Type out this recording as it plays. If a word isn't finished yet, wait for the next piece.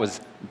Was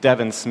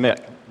Devin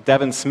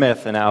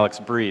Smith and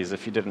Alex Breeze,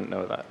 if you didn't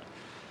know that.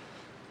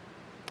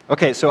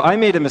 Okay, so I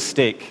made a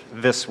mistake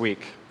this week.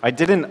 I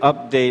didn't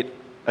update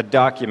a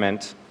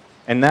document,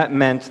 and that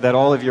meant that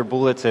all of your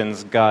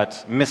bulletins got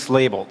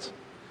mislabeled.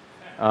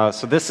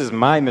 So this is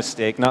my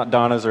mistake, not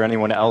Donna's or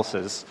anyone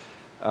else's.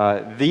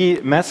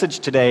 The message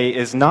today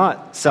is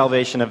not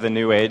Salvation of the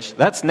New Age.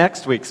 That's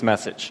next week's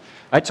message.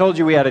 I told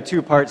you we had a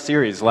 2-part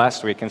series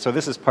last week, and so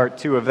this is part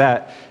 2 of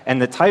that.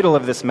 And the title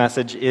of this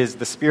message is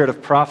The Spirit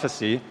of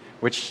Prophecy,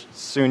 which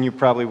soon you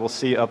probably will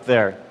see up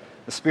there.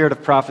 The Spirit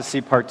of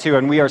Prophecy, part 2.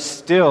 And we are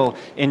still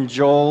in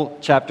Joel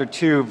chapter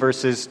 2,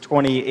 verses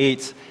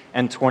 28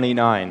 and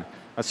 29.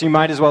 So you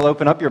might as well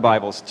open up your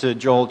Bibles to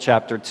Joel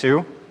chapter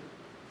 2,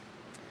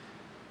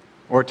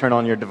 or turn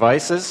on your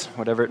devices,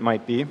 whatever it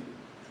might be.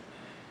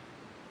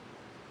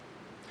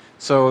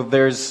 So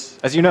there's,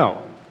 as you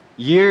know,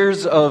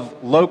 years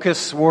of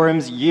locust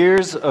swarms,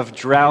 years of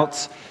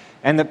droughts,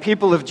 and the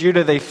people of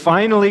Judah, they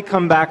finally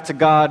come back to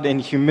God in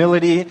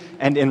humility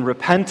and in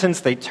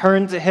repentance. They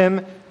turn to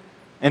Him.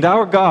 And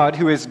our God,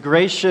 who is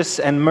gracious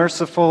and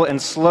merciful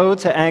and slow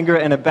to anger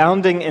and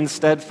abounding in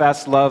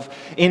steadfast love,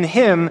 in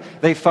Him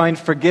they find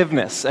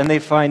forgiveness and they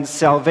find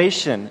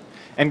salvation.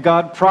 And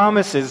God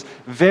promises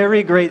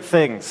very great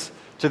things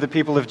to the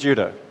people of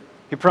Judah.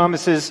 He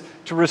promises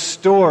to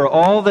restore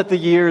all that the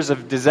years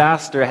of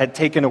disaster had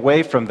taken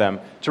away from them,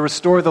 to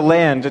restore the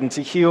land and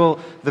to heal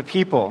the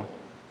people.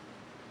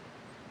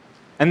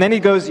 And then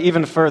He goes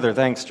even further.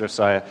 Thanks,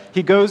 Josiah.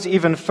 He goes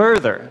even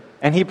further,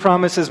 and He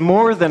promises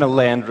more than a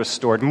land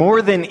restored,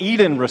 more than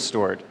Eden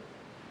restored.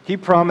 He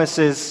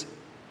promises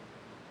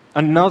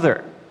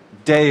another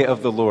day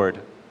of the Lord,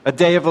 a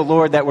day of the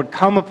Lord that would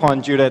come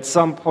upon Judah at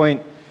some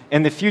point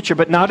in the future,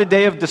 but not a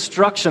day of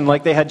destruction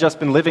like they had just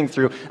been living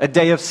through, a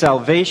day of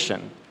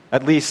salvation,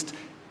 at least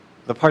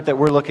the part that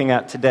we're looking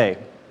at today.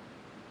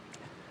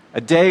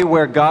 A day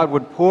where God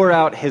would pour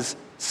out His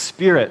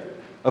Spirit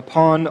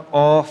upon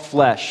all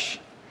flesh.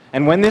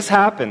 And when this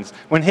happens,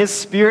 when His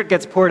Spirit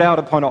gets poured out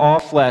upon all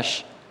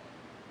flesh,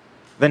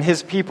 then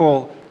His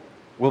people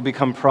will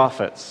become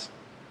prophets.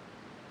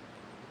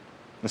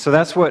 And so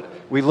that's what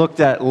we looked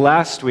at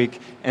last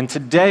week. And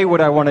today what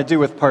I want to do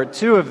with part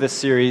 2 of this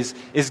series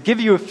is give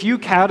you a few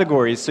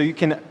categories so you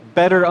can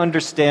better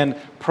understand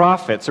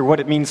prophets, or what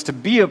it means to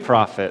be a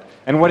prophet,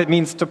 and what it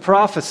means to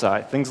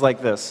prophesy, things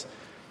like this.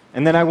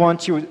 And then I want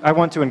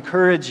to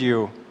encourage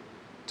you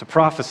to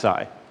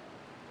prophesy,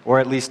 or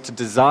at least to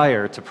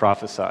desire to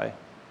prophesy.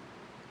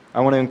 I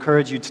want to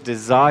encourage you to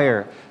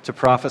desire to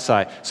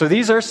prophesy. So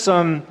these are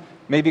some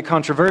maybe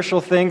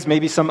controversial things,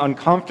 maybe some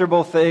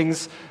uncomfortable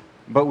things,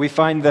 but we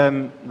find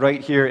them right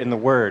here in the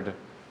Word.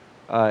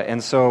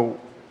 And so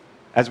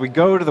as we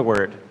go to the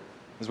Word,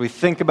 as we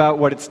think about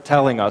what it's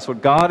telling us,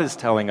 what God is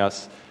telling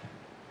us,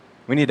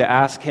 we need to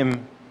ask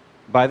Him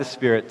by the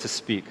Spirit to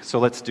speak. So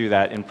let's do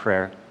that in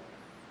prayer.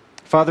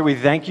 Father, we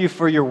thank You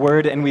for Your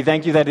Word, and we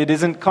thank You that it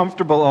isn't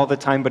comfortable all the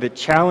time, but it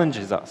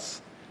challenges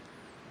us.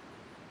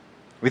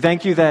 We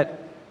thank You that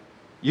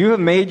You have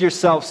made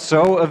Yourself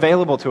so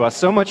available to us,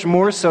 so much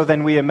more so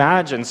than we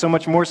imagine, so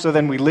much more so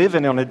than we live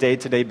in on a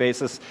day-to-day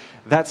basis.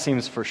 That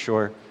seems for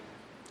sure.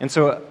 And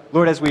so,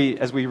 Lord, as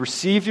we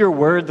receive Your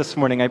Word this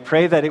morning, I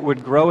pray that it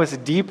would grow us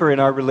deeper in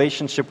our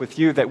relationship with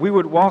You, that we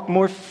would walk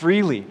more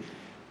freely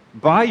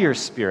by Your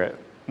Spirit,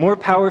 more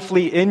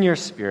powerfully in Your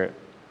Spirit.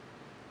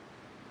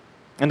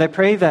 And I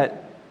pray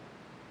that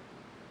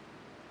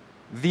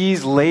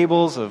these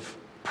labels of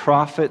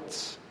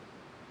prophets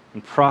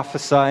and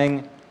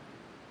prophesying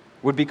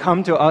would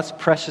become to us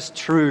precious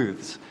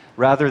truths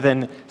rather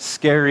than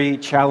scary,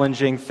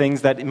 challenging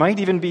things that might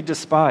even be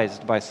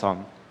despised by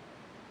some.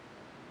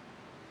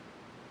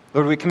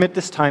 Lord, we commit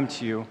this time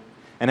to You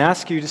and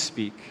ask You to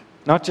speak,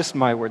 not just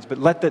my words, but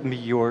let them be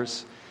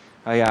Yours,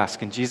 I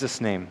ask. In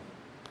Jesus' name,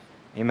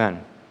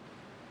 amen.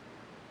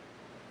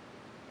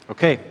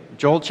 Okay,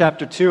 Joel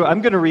chapter 2.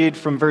 I'm going to read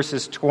from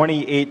verses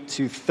 28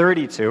 to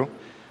 32,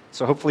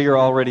 so hopefully you're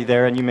already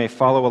there and you may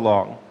follow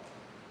along.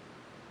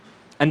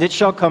 And it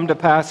shall come to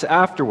pass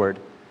afterward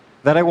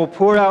that I will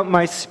pour out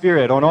My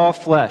Spirit on all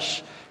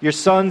flesh. Your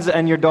sons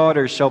and your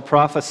daughters shall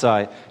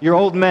prophesy. Your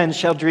old men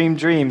shall dream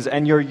dreams,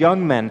 and your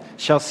young men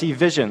shall see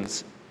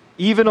visions.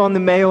 Even on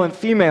the male and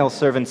female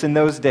servants in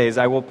those days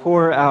I will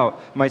pour out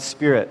My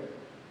Spirit.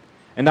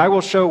 And I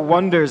will show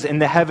wonders in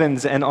the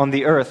heavens and on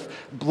the earth,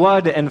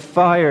 blood and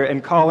fire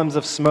and columns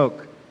of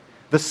smoke.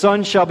 The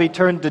sun shall be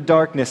turned to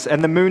darkness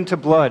and the moon to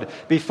blood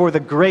before the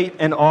great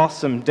and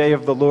awesome day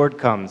of the Lord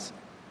comes.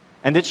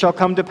 And it shall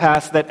come to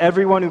pass that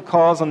everyone who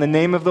calls on the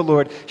name of the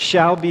Lord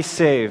shall be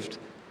saved.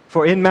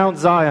 For in Mount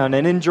Zion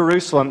and in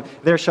Jerusalem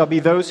there shall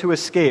be those who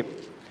escape,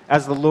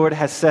 as the Lord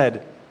has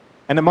said.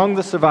 And among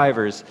the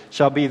survivors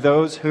shall be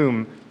those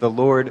whom the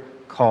Lord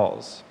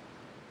calls.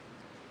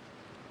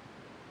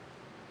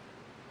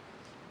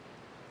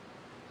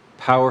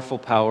 Powerful,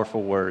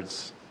 powerful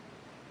words.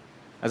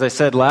 As I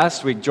said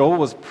last week, Joel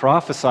was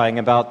prophesying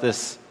about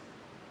this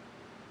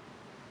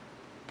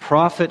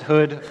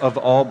prophethood of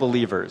all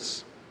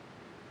believers.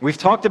 We've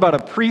talked about a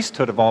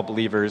priesthood of all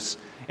believers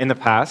in the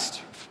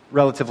past,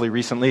 relatively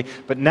recently,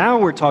 but now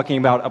we're talking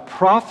about a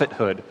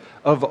prophethood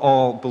of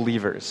all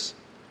believers.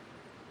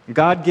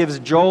 God gives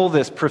Joel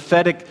this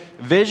prophetic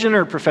vision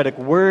or prophetic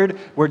word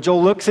where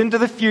Joel looks into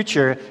the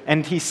future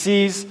and he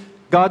sees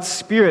God's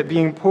Spirit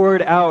being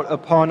poured out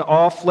upon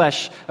all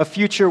flesh, a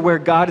future where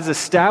God is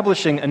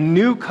establishing a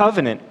new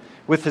covenant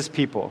with his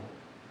people,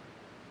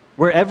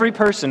 where every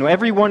person,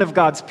 every one of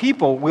God's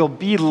people will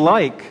be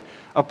like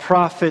a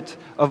prophet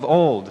of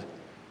old,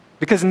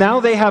 because now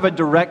they have a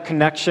direct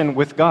connection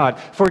with God.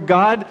 For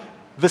God,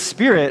 the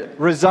Spirit,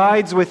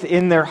 resides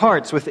within their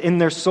hearts, within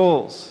their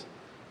souls.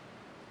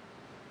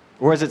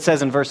 Or as it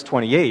says in verse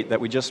 28 that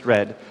we just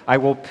read, I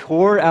will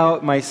pour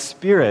out my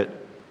Spirit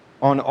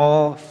on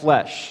all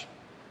flesh.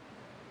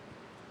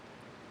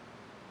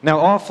 Now,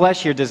 all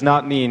flesh here does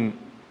not mean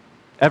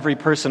every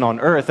person on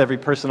earth, every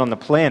person on the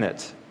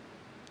planet.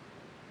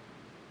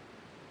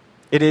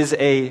 It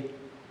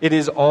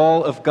is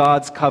all of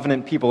God's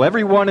covenant people,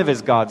 every one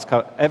of God's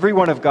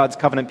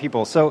covenant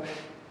people. So,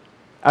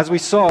 as we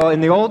saw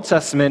in the Old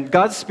Testament,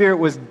 God's Spirit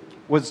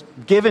was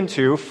given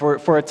to,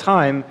 for a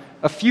time,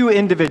 a few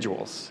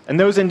individuals. And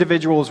those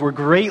individuals were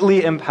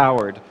greatly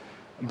empowered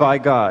by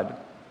God.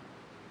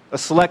 A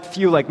select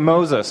few like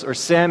Moses or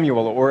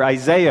Samuel or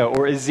Isaiah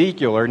or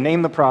Ezekiel or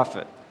name the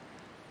prophet.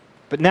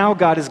 But now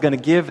God is going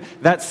to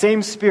give that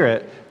same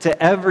Spirit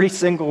to every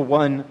single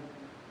one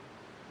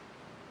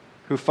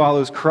who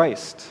follows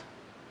Christ.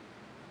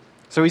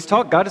 So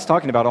God is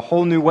talking about a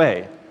whole new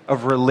way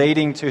of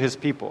relating to his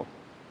people.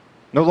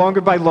 No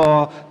longer by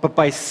law, but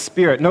by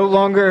Spirit. No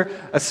longer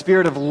a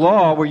spirit of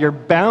law where you're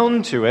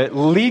bound to it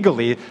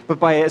legally, but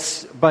by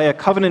a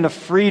covenant of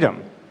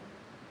freedom,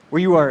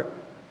 where you are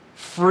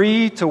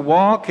free to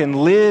walk and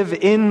live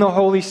in the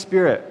Holy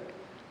Spirit.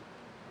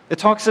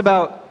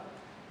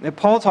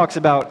 Paul talks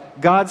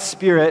about God's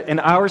Spirit and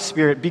our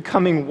spirit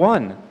becoming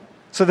one,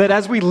 so that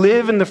as we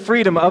live in the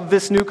freedom of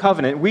this new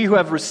covenant, we who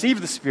have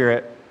received the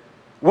Spirit,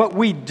 what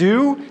we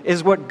do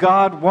is what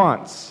God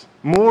wants,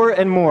 more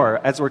and more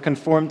as we're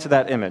conformed to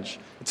that image.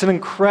 It's an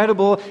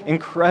incredible,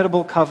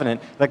 incredible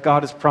covenant that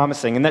God is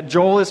promising and that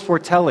Joel is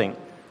foretelling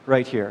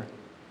right here.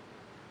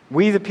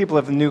 We, the people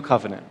of the new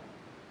covenant,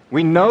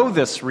 we know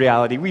this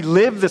reality. We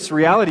live this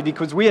reality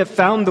because we have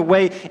found the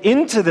way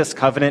into this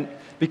covenant,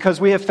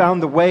 because we have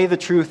found the way, the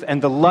truth,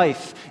 and the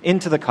life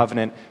into the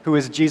covenant, who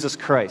is Jesus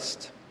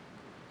Christ.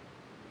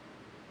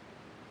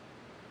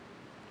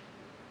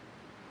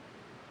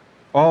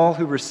 All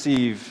who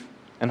receive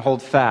and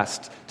hold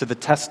fast to the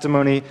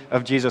testimony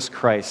of Jesus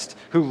Christ,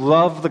 who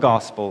love the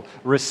gospel,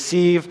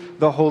 receive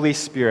the Holy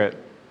Spirit.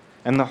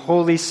 And the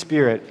Holy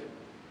Spirit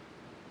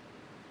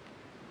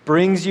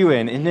brings you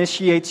in,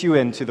 initiates you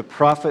into the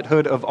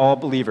prophethood of all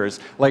believers,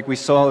 like we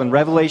saw in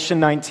Revelation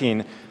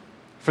 19.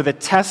 For the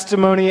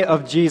testimony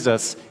of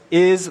Jesus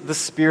is the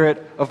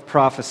spirit of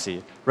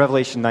prophecy.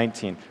 Revelation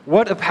 19.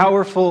 What a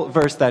powerful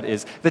verse that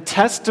is. The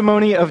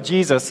testimony of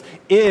Jesus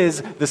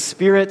is the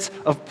spirit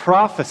of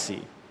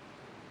prophecy.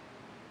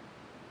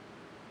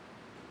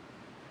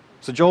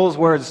 So Joel's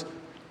words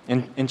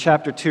in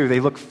chapter 2, they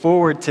look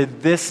forward to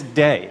this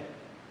day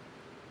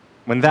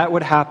when that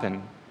would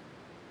happen,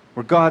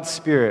 where God's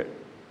Spirit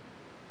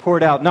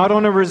poured out, not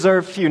on a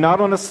reserved few,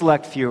 not on a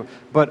select few,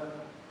 but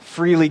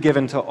freely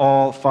given to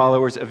all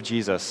followers of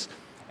Jesus.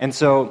 And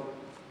so,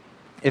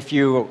 if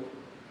you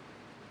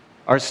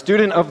are a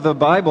student of the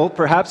Bible,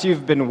 perhaps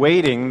you've been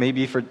waiting,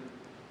 maybe for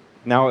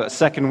now a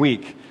second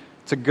week,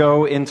 to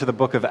go into the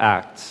book of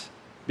Acts.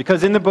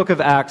 Because in the book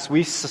of Acts,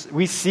 we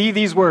see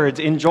these words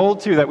in Joel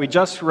 2 that we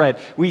just read,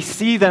 we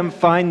see them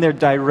find their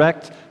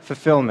direct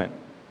fulfillment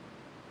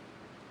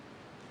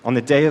on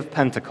the day of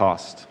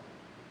Pentecost.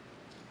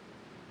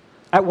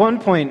 At one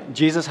point,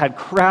 Jesus had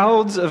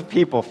crowds of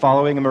people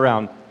following him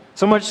around,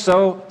 so much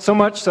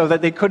so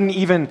that they couldn't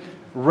even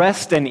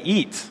rest and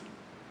eat.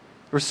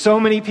 There were so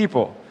many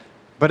people.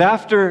 But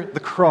after the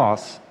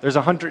cross, there's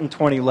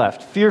 120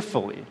 left,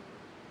 fearfully,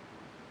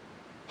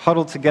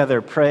 huddled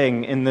together,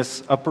 praying in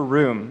this upper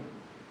room.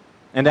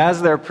 And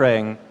as they're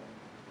praying,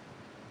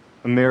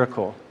 a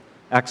miracle.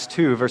 Acts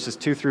 2, verses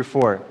 2 through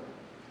 4.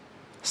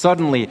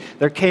 Suddenly,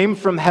 there came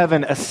from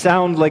heaven a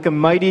sound like a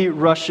mighty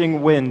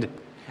rushing wind,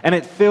 and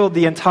it filled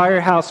the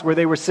entire house where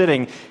they were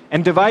sitting,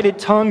 and divided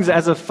tongues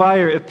as of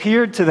fire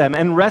appeared to them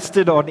and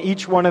rested on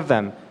each one of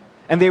them.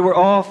 And they were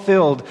all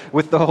filled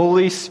with the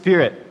Holy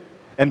Spirit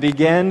and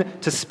began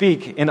to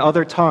speak in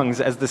other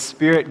tongues as the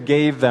Spirit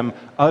gave them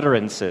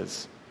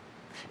utterances.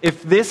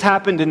 If this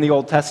happened in the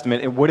Old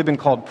Testament, it would have been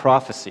called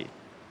prophecy.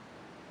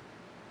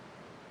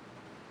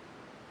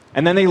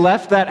 And then they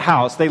left that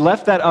house, they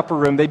left that upper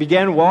room, they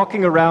began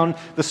walking around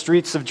the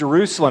streets of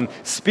Jerusalem,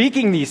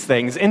 speaking these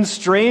things in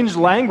strange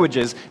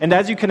languages. And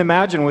as you can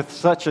imagine, with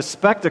such a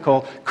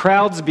spectacle,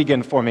 crowds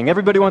begin forming.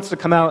 Everybody wants to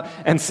come out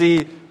and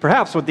see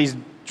perhaps what these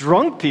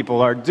drunk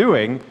people are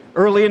doing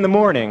early in the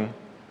morning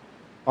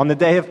on the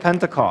day of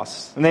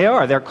Pentecost. And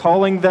they're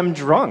calling them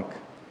drunk.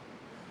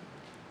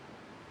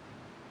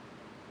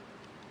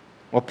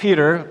 Well,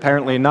 Peter,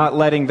 apparently not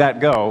letting that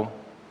go,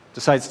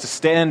 decides to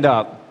stand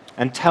up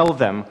and tell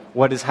them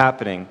what is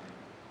happening.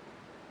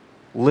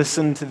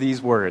 Listen to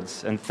these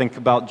words and think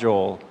about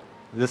Joel.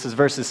 This is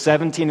verses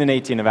 17 and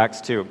 18 of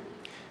Acts 2.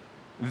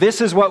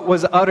 This is what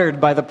was uttered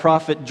by the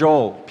prophet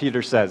Joel,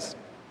 Peter says.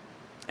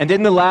 And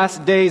in the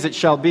last days it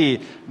shall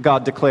be,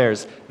 God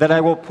declares, that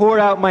I will pour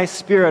out my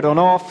Spirit on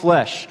all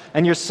flesh,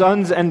 and your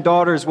sons and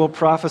daughters will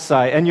prophesy,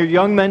 and your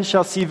young men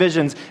shall see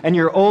visions, and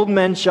your old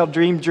men shall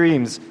dream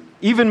dreams.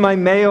 Even my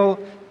male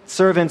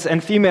servants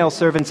and female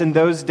servants in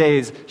those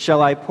days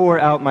shall I pour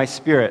out my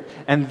Spirit,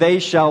 and they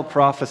shall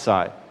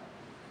prophesy.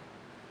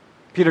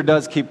 Peter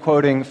does keep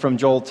quoting from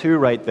Joel 2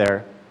 right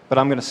there, but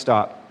I'm going to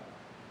stop.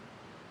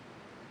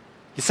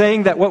 He's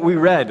saying that what we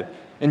read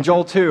in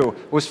Joel 2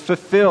 was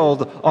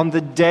fulfilled on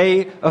the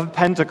day of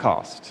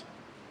Pentecost.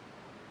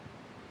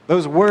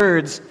 Those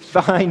words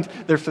find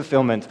their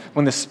fulfillment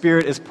when the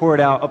Spirit is poured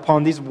out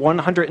upon these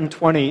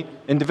 120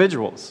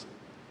 individuals.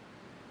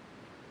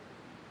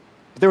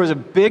 But there was a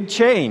big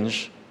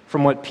change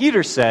from what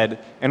Peter said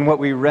and what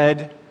we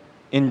read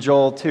in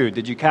Joel 2.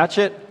 Did you catch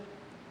it?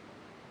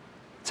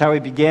 That's how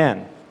he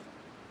began.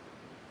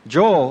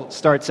 Joel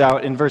starts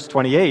out in verse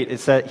 28.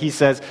 He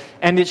says,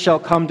 "And it shall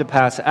come to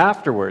pass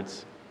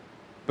afterwards."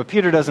 But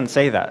Peter doesn't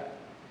say that.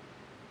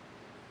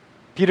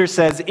 Peter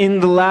says, "In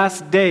the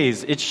last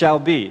days it shall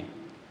be."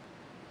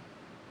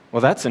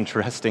 Well, that's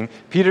interesting.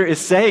 Peter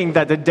is saying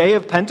that the day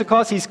of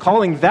Pentecost, he's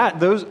calling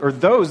those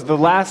the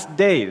last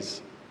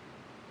days.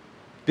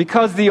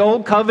 Because the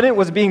old covenant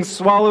was being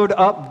swallowed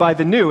up by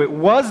the new. It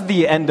was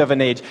the end of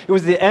an age. It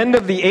was the end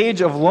of the age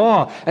of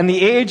law, and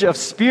the age of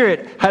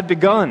Spirit had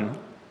begun.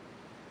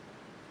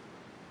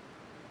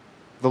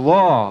 The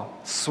law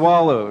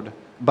swallowed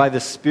by the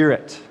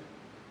Spirit.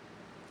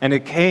 And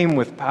it came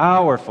with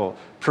powerful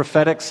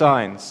prophetic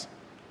signs.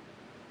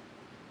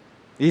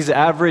 These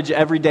average,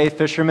 everyday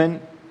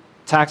fishermen,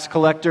 tax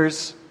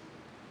collectors,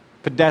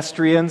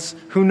 pedestrians,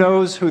 who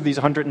knows who these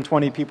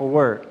 120 people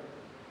were?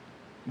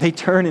 They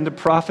turn into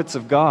prophets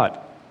of God,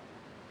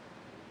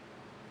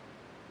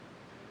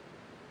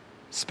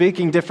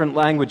 speaking different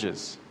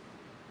languages.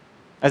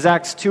 As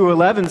Acts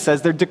 2:11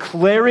 says, they're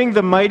declaring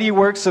the mighty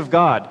works of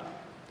God.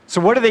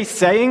 So what are they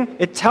saying?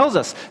 It tells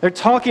us they're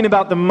talking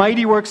about the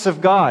mighty works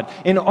of God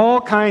in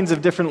all kinds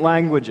of different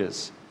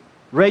languages.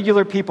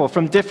 Regular people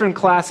from different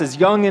classes,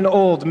 young and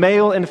old,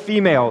 male and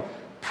female,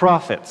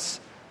 prophets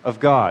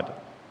of God.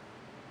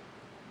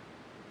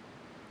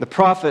 The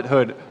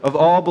prophethood of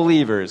all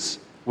believers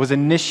was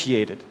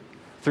initiated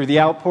through the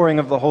outpouring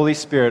of the Holy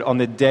Spirit on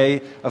the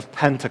day of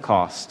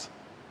Pentecost.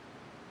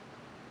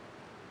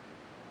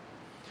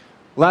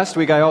 Last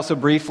week, I also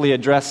briefly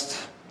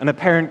addressed an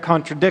apparent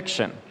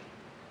contradiction.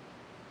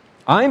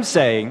 I'm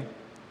saying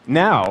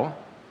now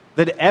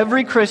that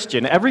every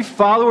Christian, every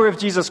follower of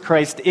Jesus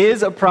Christ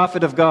is a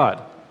prophet of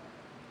God.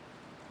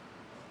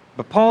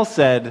 But Paul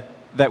said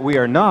that we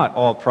are not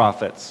all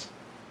prophets.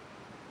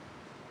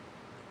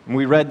 And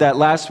we read that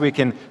last week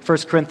in 1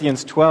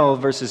 Corinthians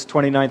 12, verses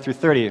 29 through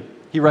 30.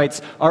 He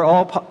writes, Are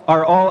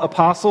all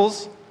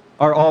apostles?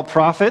 Are all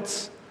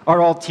prophets?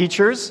 Are all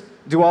teachers?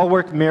 Do all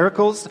work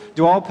miracles?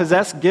 Do all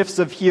possess gifts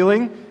of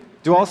healing?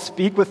 Do all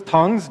speak with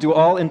tongues? Do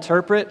all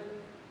interpret?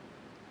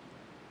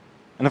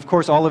 And of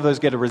course, all of those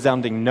get a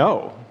resounding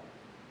no.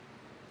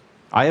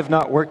 I have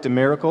not worked a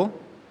miracle.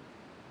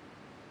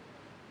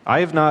 I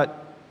have not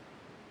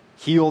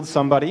healed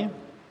somebody.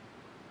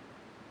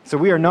 So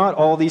we are not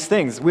all these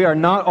things. We are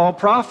not all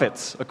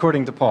prophets,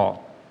 according to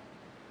Paul.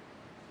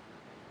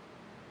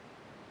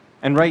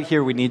 And right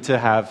here, we need to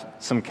have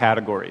some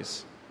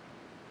categories.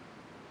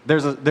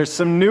 There's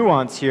some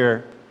nuance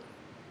here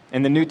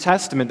in the New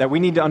Testament that we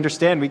need to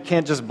understand. We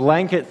can't just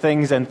blanket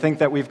things and think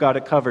that we've got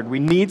it covered. We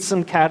need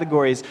some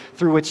categories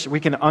through which we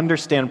can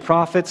understand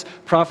prophets,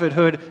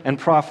 prophethood, and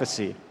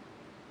prophecy.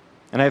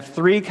 And I have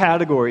 3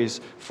 categories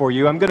for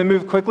you. I'm going to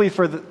move quickly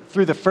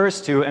through the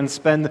first 2 and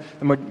spend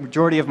the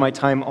majority of my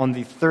time on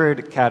the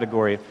 3rd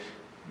category.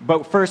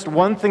 But first,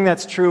 one thing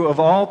that's true of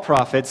all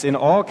prophets in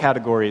all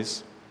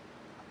categories: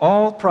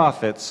 all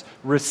prophets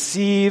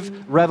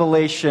receive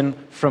revelation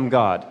from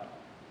God.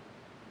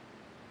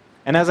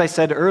 And as I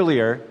said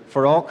earlier,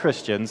 for all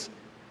Christians,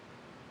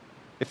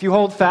 if you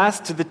hold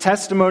fast to the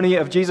testimony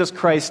of Jesus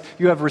Christ,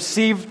 you have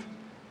received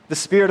the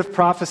spirit of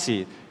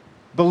prophecy.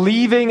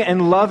 Believing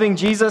and loving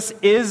Jesus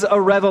is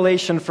a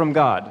revelation from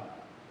God.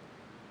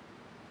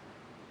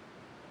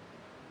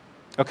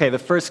 Okay, the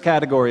first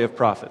category of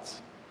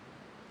prophets: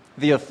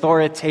 the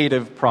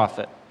authoritative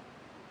prophet.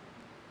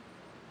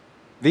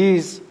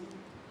 These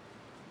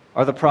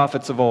are the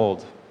prophets of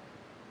old.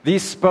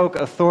 These spoke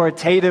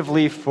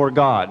authoritatively for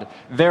God.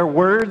 Their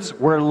words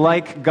were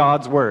like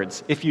God's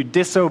words. If you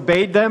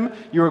disobeyed them,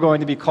 you were going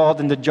to be called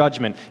into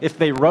judgment. If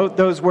they wrote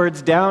those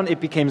words down, it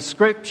became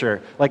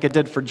scripture, like it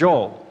did for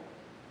Joel.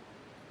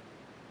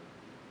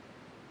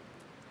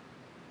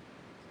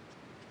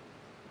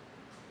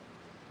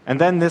 And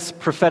then this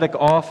prophetic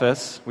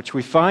office, which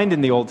we find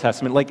in the Old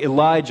Testament, like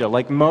Elijah,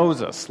 like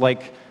Moses,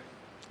 like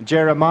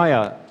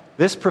Jeremiah,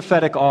 this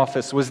prophetic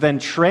office was then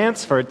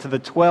transferred to the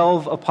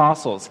 12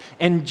 apostles,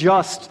 and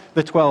just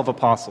the 12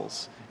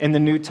 apostles in the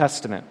New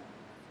Testament.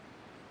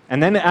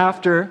 And then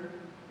after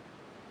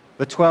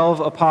the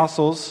 12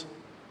 apostles,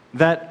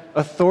 that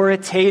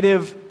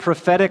authoritative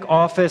prophetic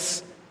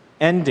office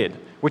ended,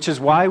 which is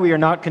why we are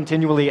not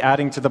continually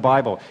adding to the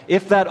Bible.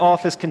 If that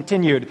office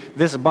continued,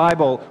 this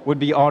Bible would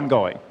be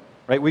ongoing,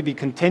 right? We'd be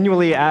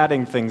continually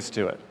adding things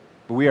to it.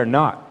 But we are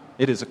not.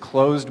 It is a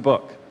closed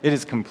book. It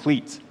is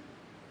complete.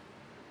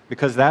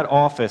 Because that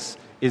office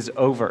is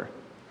over.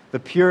 The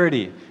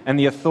purity and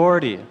the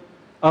authority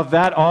of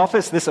that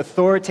office, this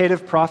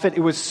authoritative prophet,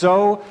 it was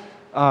so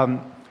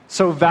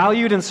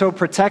valued and so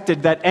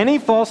protected that any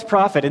false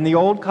prophet in the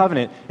Old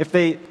Covenant, if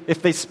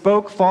they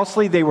spoke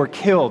falsely, they were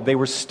killed. They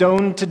were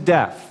stoned to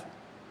death.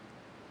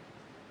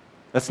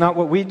 That's not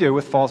what we do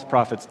with false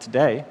prophets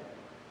today.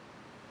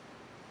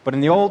 But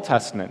in the Old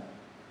Testament,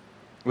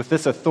 with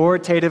this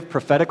authoritative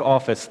prophetic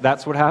office,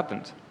 that's what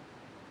happened.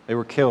 They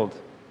were killed.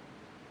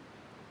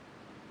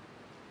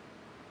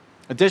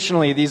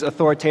 Additionally, these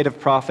authoritative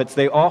prophets,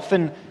 they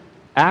often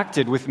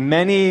acted with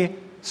many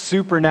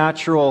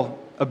supernatural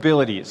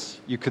abilities,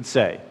 you could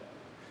say.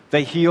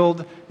 They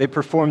healed, they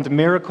performed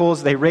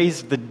miracles, they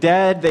raised the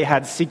dead, they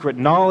had secret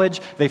knowledge,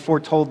 they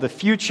foretold the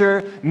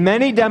future,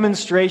 many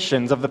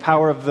demonstrations of the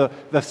power of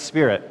the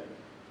Spirit.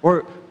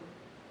 Or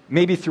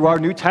maybe through our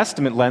New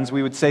Testament lens,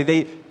 we would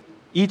say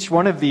each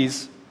one of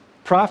these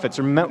prophets,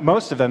 or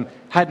most of them,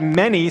 had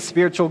many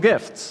spiritual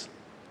gifts,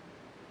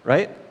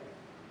 right?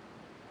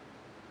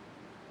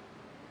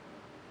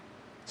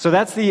 So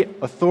that's the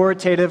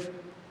authoritative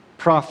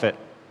prophet,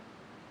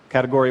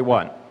 category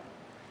 1.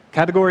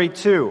 Category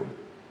 2,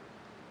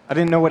 I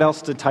didn't know what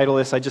else to title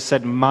this. I just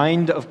said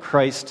Mind of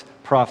Christ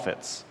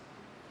prophets.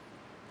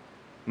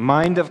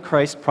 Mind of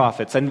Christ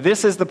prophets. And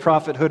this is the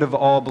prophethood of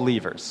all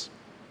believers.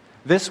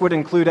 This would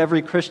include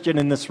every Christian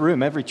in this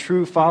room, every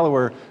true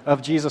follower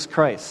of Jesus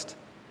Christ.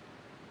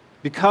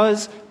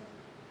 Because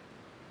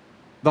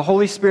the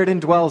Holy Spirit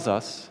indwells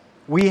us,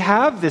 we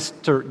have this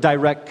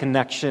direct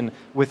connection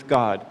with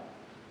God.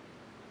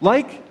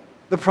 Like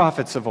the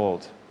prophets of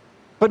old,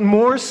 but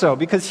more so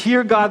because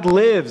here God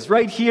lives,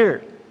 right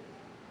here.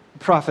 The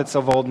prophets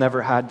of old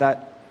never had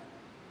that.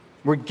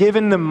 We're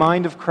given the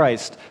mind of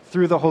Christ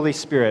through the Holy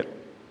Spirit.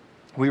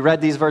 We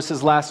read these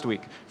verses last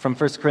week from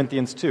 1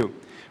 Corinthians 2.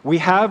 We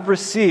have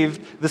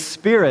received the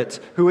Spirit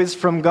who is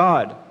from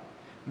God.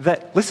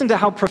 Listen to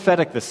how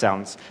prophetic this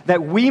sounds.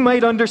 That we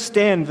might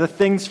understand the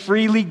things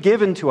freely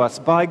given to us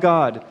by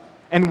God.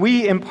 And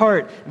we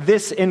impart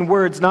this in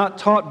words not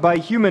taught by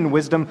human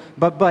wisdom,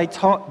 but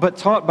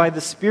taught by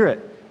the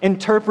Spirit,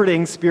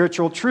 interpreting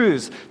spiritual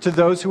truths to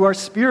those who are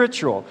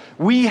spiritual.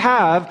 We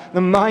have the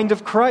mind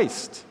of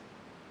Christ.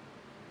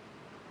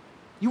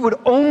 You would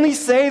only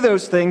say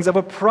those things of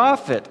a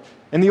prophet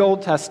in the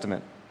Old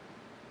Testament.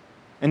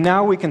 And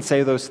now we can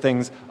say those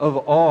things of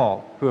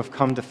all who have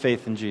come to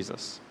faith in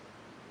Jesus.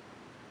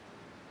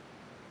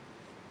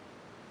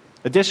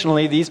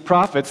 Additionally, these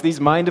prophets,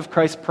 these Mind of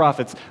Christ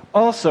prophets,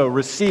 also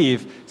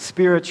receive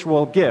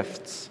spiritual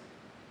gifts.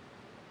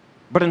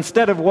 But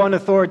instead of one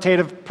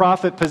authoritative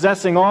prophet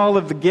possessing all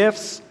of the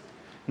gifts,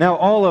 now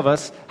all of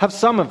us have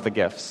some of the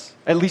gifts,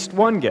 at least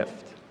one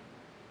gift.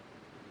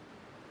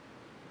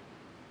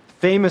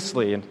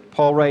 Famously, and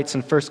Paul writes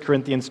in 1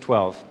 Corinthians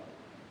 12,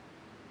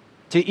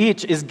 to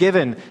each is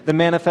given the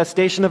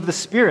manifestation of the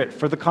Spirit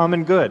for the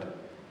common good.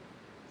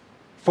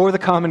 For the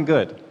common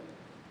good.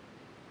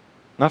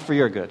 Not for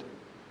your good.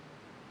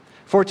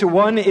 For to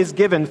one is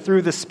given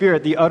through the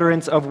Spirit the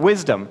utterance of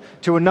wisdom,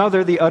 to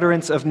another the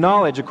utterance of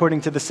knowledge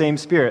according to the same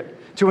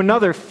Spirit, to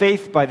another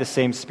faith by the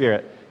same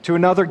Spirit, to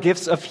another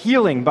gifts of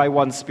healing by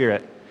one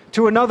Spirit,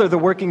 to another the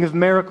working of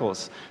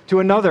miracles, to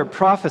another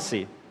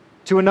prophecy,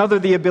 to another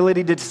the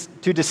ability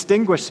to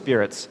distinguish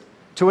spirits,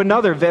 to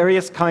another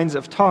various kinds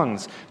of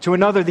tongues, to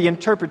another the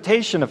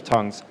interpretation of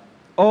tongues.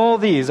 All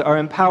these are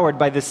empowered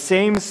by the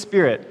same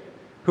Spirit,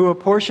 who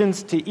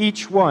apportions to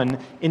each one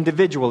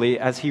individually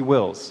as he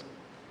wills.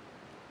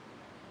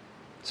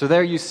 So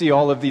there you see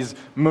all of these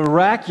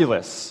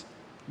miraculous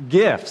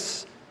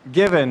gifts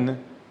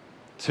given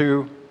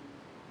to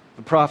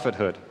the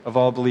prophethood of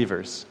all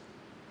believers.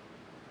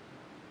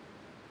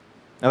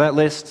 Now that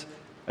list,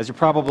 as you're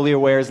probably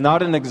aware, is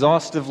not an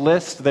exhaustive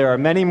list. There are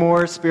many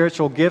more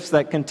spiritual gifts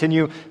that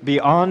continue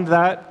beyond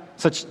that,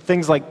 such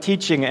things like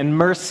teaching and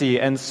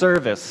mercy and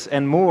service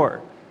and more.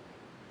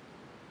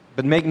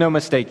 But make no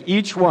mistake,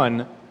 each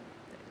one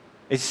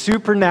a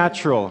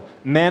supernatural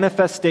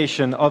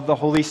manifestation of the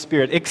Holy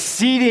Spirit,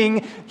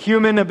 exceeding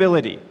human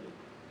ability,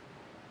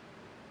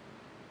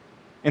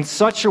 in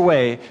such a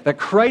way that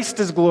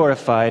Christ is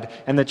glorified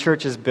and the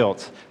church is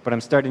built. But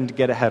I'm starting to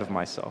get ahead of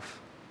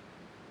myself.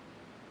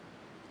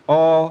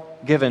 All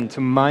given to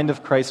Mind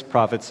of Christ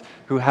prophets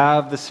who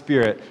have the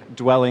Spirit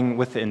dwelling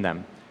within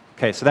them.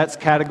 Okay, so that's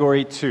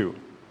category 2.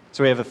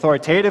 So we have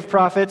authoritative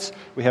prophets,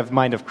 we have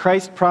Mind of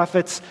Christ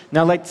prophets.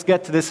 Now let's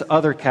get to this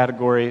other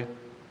category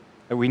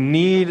that we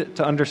need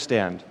to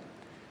understand.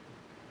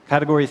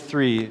 Category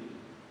 3,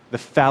 the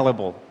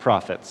fallible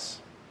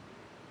prophets.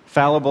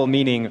 Fallible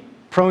meaning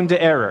prone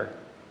to error,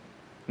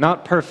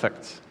 not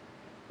perfect,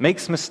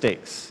 makes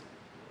mistakes.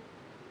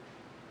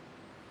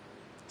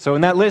 So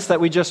in that list that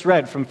we just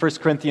read from 1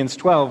 Corinthians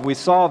 12, we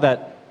saw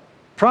that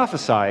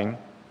prophesying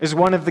is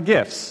one of the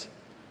gifts.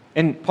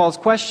 In Paul's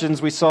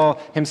questions, we saw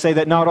him say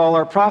that not all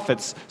are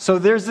prophets. So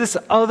there's this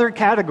other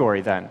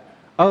category then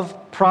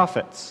of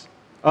prophets,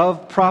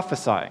 of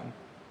prophesying.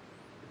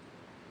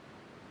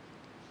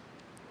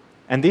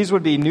 And these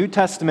would be New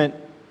Testament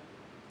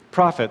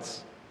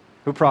prophets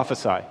who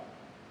prophesy.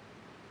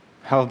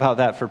 How about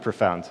that for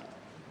profound?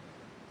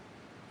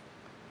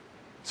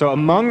 So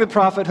among the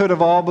prophethood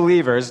of all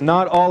believers,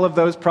 not all of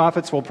those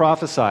prophets will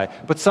prophesy,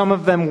 but some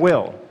of them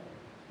will.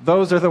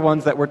 Those are the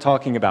ones that we're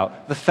talking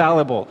about, the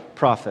fallible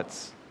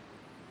prophets.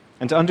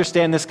 And to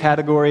understand this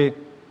category,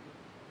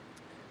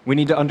 we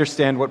need to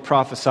understand what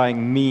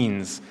prophesying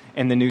means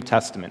in the New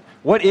Testament.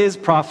 What is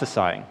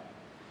prophesying?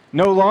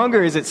 No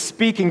longer is it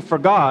speaking for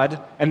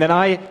God, and then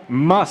I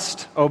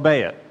must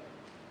obey it.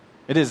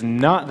 It is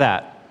not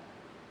that.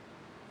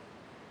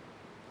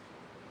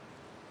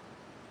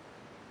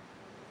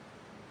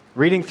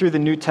 Reading through the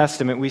New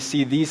Testament, we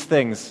see these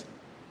things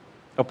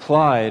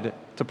applied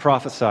to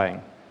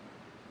prophesying.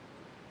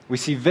 We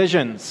see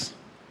visions.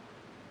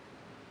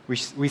 We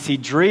see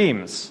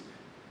dreams.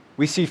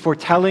 We see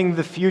foretelling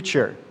the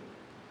future.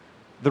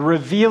 The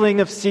revealing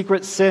of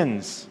secret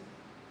sins.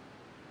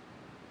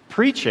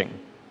 Preaching.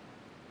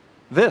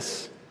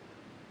 This.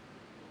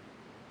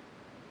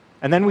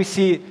 And then we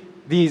see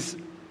these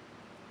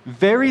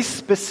very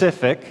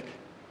specific,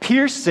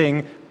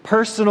 piercing,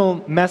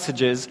 personal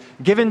messages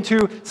given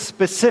to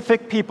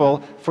specific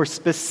people for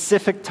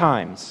specific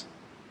times.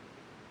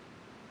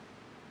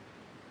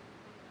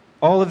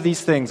 All of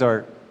these things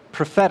are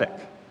prophetic.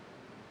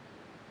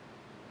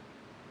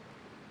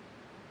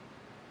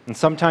 And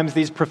sometimes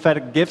these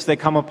prophetic gifts, they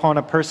come upon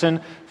a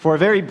person for a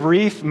very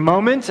brief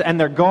moment and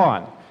they're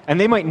gone. And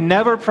they might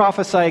never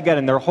prophesy again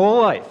in their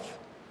whole life.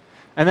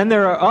 And then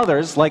there are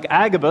others, like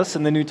Agabus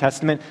in the New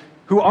Testament,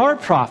 who are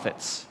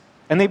prophets.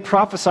 And they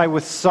prophesy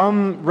with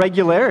some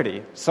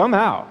regularity,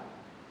 somehow.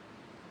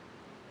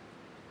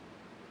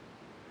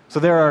 So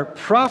there are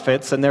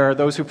prophets and there are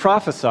those who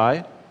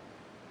prophesy,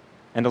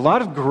 and a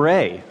lot of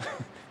gray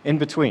in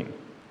between.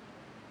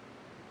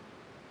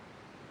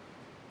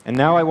 And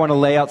now I want to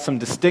lay out some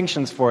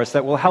distinctions for us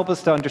that will help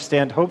us to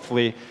understand,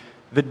 hopefully,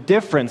 the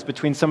difference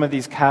between some of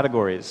these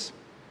categories.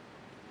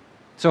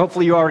 So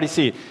hopefully you already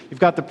see. You've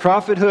got the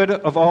prophethood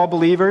of all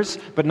believers,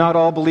 but not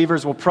all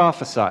believers will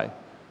prophesy.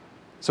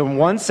 So in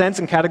one sense,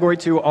 in category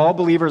 2, all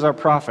believers are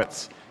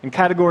prophets. In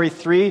category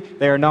 3,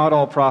 they are not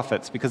all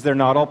prophets, because they're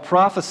not all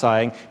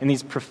prophesying in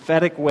these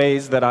prophetic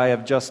ways that I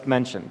have just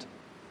mentioned.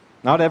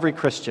 Not every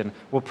Christian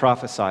will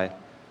prophesy,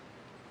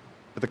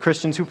 but the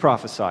Christians who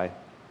prophesy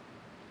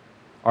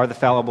are the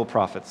fallible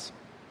prophets.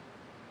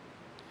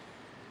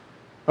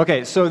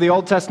 Okay, so the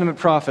Old Testament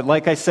prophet,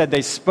 like I said,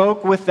 they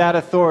spoke with that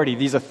authority,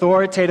 these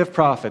authoritative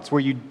prophets,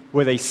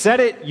 where they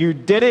said it, you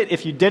did it.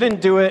 If you didn't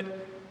do it,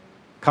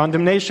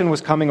 condemnation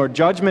was coming, or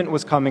judgment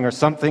was coming, or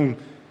something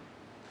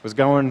was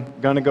going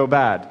to go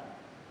bad.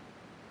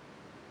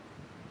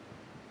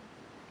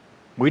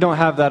 We don't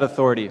have that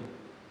authority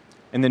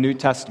in the New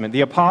Testament.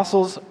 The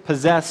apostles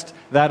possessed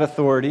that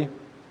authority.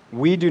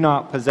 We do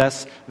not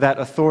possess that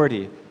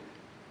authority.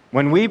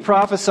 When we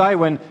prophesy,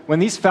 when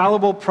these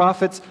fallible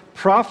prophets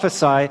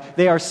prophesy,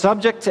 they are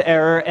subject to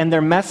error and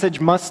their message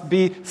must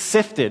be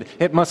sifted.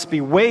 It must be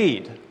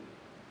weighed.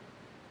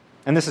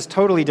 And this is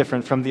totally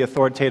different from the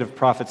authoritative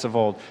prophets of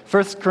old.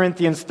 1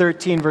 Corinthians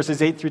 13, verses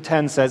 8 through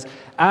 10 says,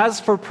 "As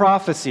for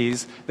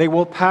prophecies, they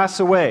will pass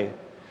away.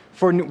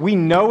 For we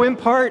know in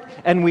part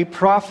and we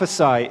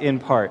prophesy in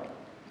part.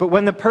 But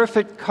when the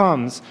perfect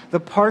comes, the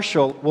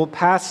partial will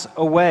pass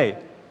away."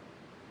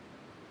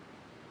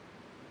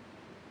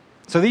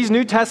 So these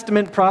New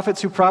Testament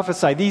prophets who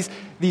prophesy,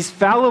 these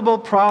fallible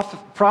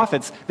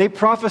prophets, they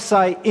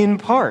prophesy in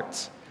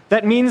part.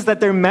 That means that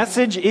their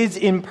message is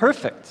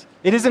imperfect.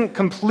 It isn't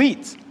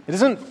complete. It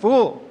isn't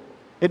full.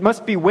 It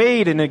must be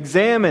weighed and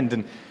examined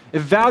and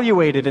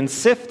evaluated and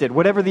sifted,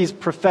 whatever these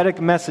prophetic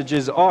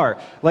messages are.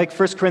 Like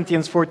 1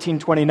 Corinthians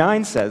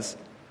 14:29 says,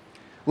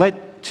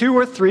 "Let 2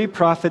 or 3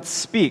 prophets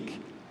speak,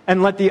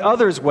 and let the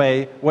others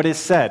weigh what is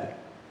said."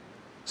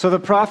 So the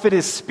prophet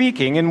is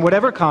speaking in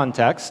whatever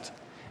context,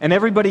 and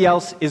everybody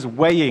else is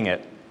weighing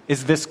it.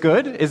 Is this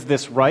good? Is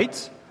this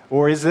right?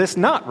 Or is this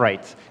not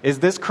right? Is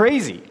this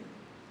crazy?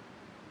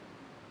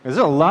 There's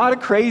a lot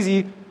of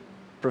crazy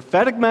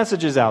prophetic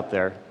messages out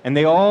there, and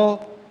they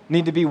all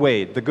need to be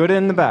weighed, the good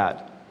and the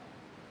bad.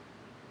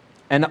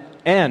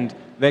 And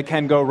they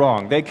can go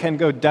wrong. They can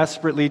go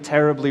desperately,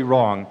 terribly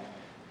wrong.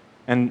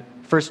 And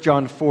 1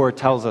 John 4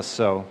 tells us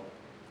so.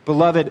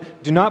 "Beloved,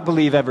 do not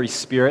believe every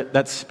spirit,"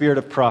 that spirit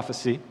of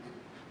prophecy,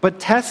 "but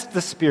test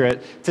the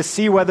spirit to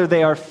see whether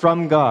they are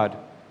from God.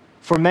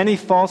 For many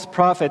false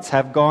prophets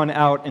have gone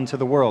out into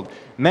the world."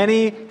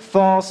 Many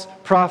false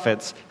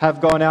prophets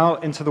have gone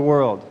out into the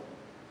world.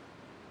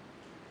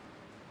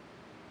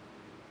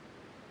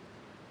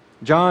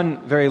 John,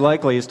 very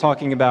likely, is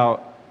talking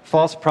about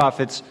false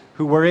prophets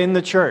who were in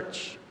the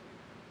church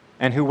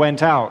and who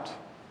went out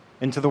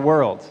into the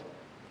world.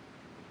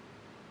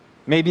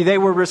 Maybe they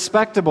were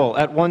respectable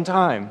at one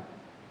time,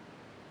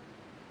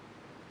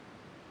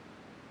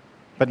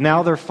 but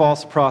now they're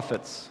false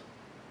prophets.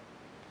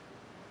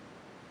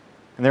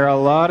 And there are a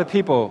lot of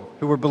people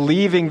who were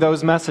believing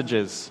those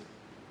messages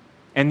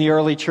in the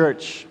early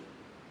church.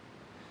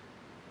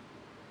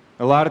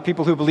 A lot of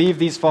people who believe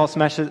these false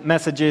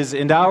messages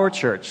in our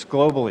church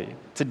globally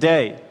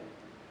today.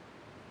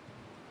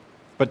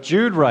 But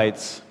Jude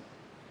writes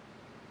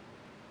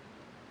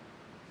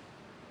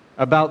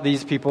about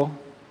these people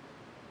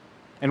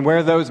and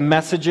where those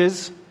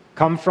messages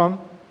come from.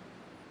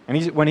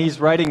 And when he's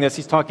writing this,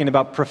 he's talking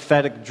about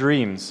prophetic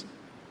dreams.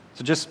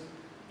 So just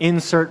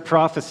insert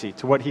prophecy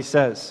to what he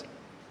says.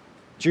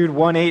 Jude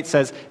 1:8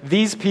 says,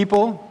 "These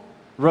people,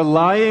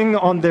 relying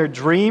on their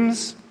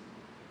dreams,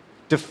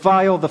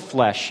 defile the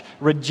flesh,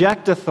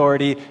 reject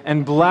authority,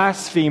 and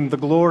blaspheme the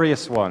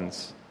glorious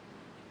ones."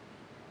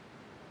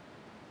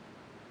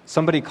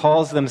 Somebody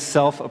calls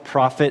themselves a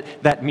prophet,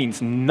 that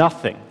means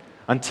nothing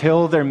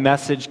until their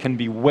message can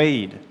be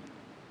weighed.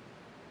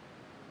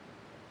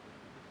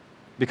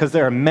 Because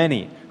there are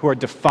many who are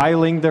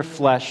defiling their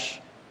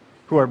flesh,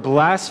 who are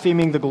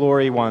blaspheming the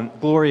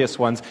glorious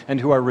ones, and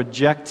who are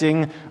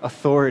rejecting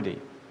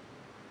authority.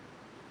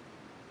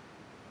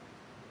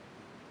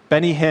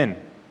 Benny Hinn,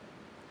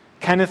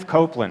 Kenneth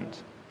Copeland,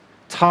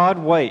 Todd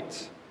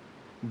White,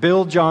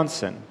 Bill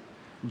Johnson,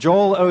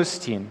 Joel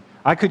Osteen,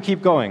 I could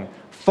keep going.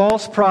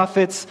 False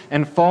prophets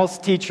and false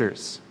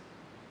teachers.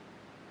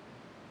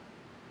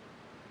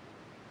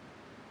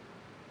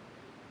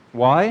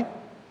 Why?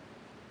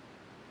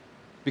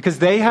 Because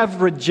they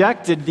have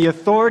rejected the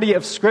authority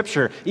of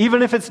Scripture.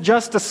 Even if it's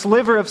just a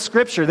sliver of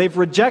Scripture, they've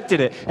rejected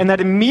it. And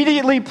that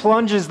immediately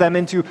plunges them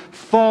into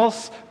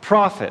false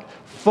prophet,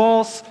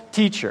 false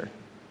teacher.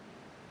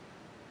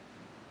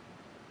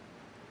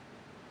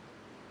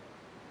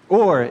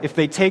 Or if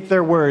they take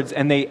their words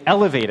and they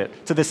elevate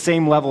it to the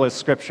same level as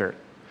Scripture,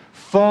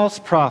 false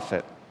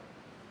prophet.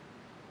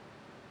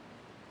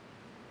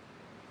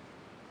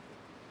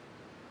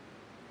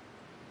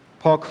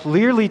 Paul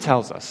clearly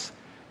tells us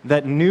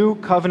that new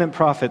covenant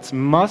prophets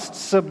must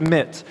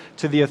submit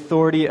to the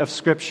authority of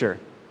Scripture.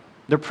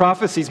 Their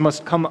prophecies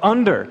must come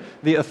under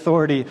the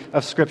authority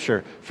of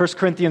Scripture. 1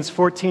 Corinthians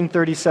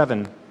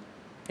 14:37.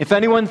 If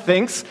anyone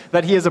thinks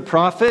that he is a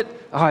prophet,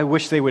 I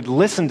wish they would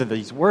listen to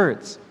these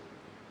words.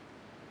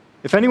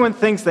 If anyone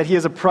thinks that he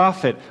is a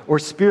prophet or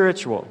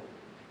spiritual,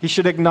 he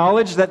should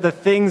acknowledge that the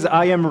things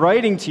I am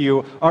writing to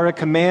you are a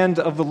command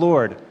of the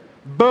Lord.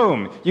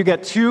 Boom! You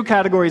get two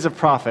categories of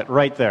prophet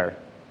right there.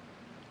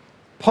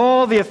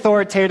 Paul, the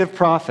authoritative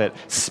prophet,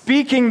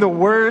 speaking the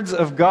words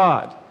of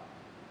God.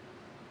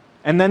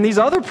 And then these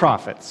other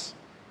prophets,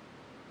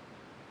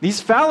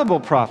 these fallible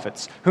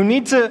prophets, who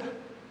need to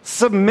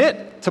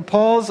submit to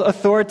Paul's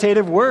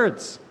authoritative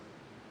words.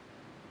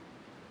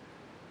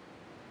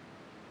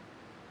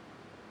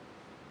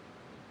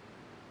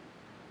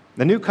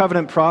 The new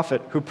covenant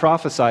prophet who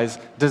prophesies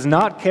does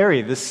not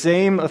carry the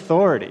same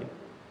authority.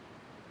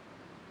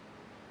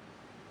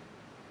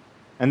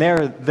 And they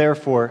are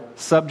therefore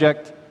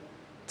subject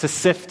to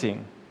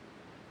sifting.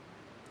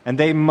 And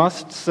they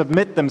must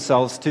submit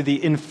themselves to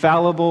the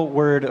infallible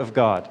Word of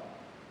God.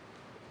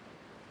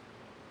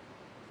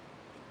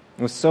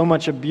 With so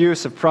much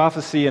abuse of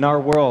prophecy in our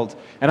world,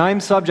 and I am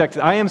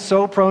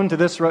so prone to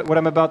this, what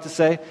I'm about to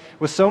say.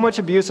 With so much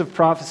abuse of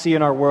prophecy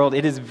in our world,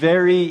 it is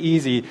very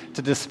easy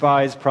to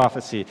despise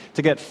prophecy,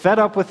 to get fed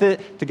up with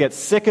it, to get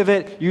sick of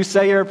it. You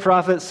say you're a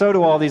prophet, so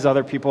do all these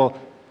other people.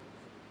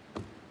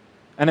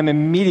 And I'm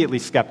immediately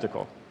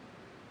skeptical.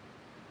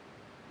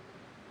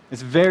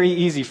 It's very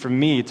easy for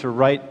me to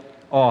write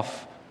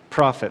off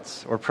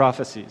prophets or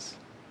prophecies.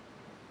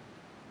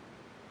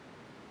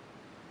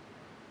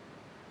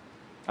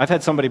 I've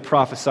had somebody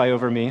prophesy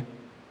over me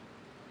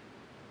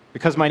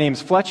because my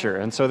name's Fletcher,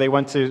 and so they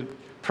went to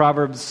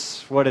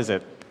Proverbs, what is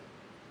it?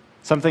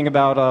 Something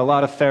about a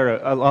lot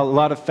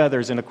of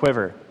feathers in a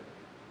quiver.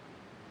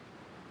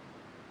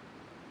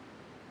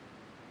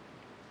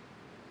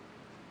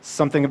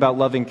 Something about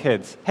loving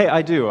kids. Hey,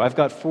 I do. I've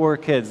got 4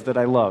 kids that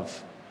I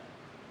love.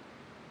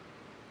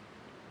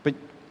 But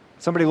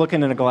somebody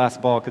looking in a glass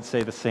ball could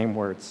say the same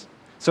words.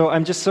 So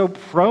I'm just so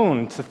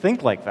prone to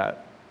think like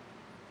that.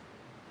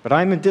 But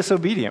I'm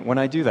disobedient when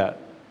I do that.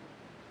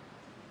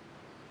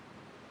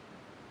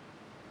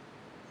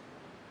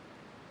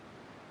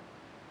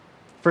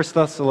 First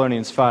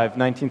Thessalonians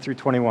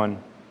 5:19-21.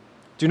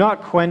 Do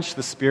not quench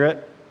the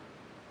Spirit.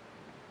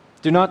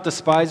 Do not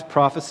despise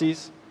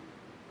prophecies,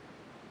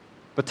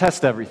 but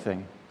test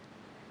everything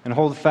and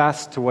hold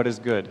fast to what is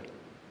good.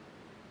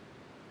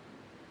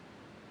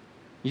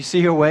 You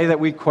see a way that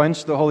we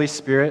quench the Holy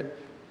Spirit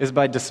is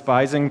by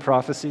despising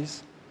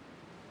prophecies?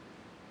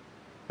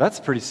 That's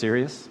pretty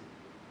serious.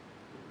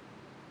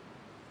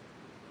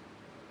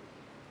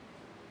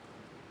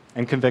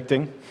 And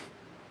convicting.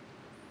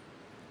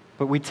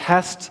 But we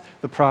test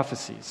the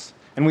prophecies,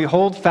 and we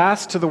hold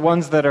fast to the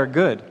ones that are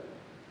good.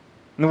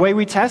 And the way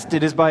we test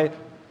it is by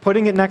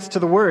putting it next to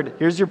the Word.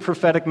 Here's your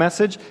prophetic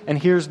message, and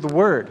here's the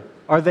Word.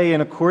 Are they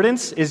in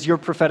accordance? Is your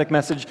prophetic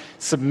message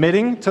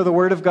submitting to the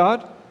Word of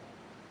God?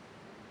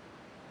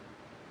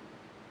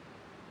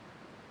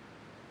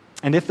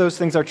 And if those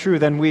things are true,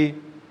 then we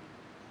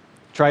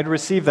try to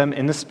receive them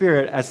in the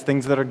Spirit as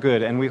things that are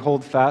good, and we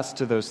hold fast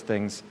to those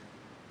things.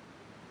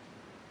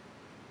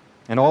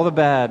 And all the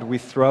bad we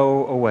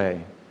throw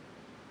away.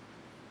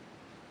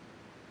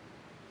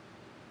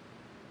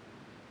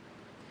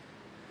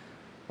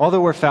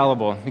 Although we're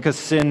fallible, because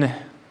sin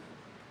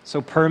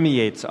so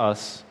permeates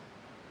us,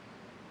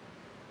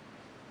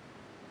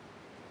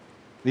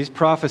 these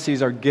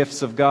prophecies are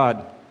gifts of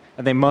God,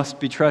 and they must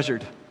be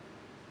treasured.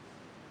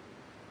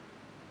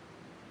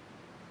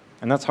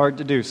 And that's hard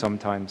to do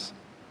sometimes.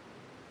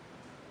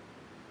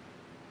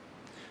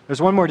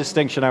 There's one more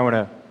distinction I want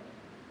to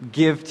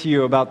give to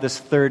you about this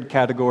third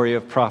category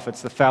of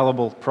prophets, the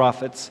fallible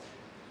prophets.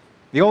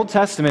 The Old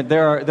Testament,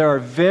 there are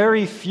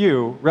very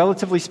few,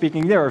 relatively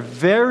speaking, there are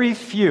very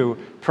few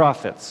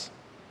prophets.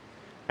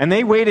 And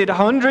they waited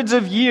hundreds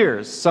of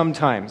years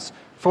sometimes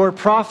for a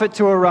prophet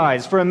to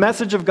arise, for a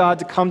message of God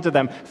to come to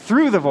them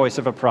through the voice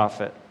of a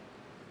prophet.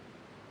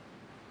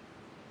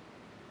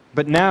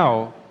 But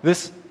now,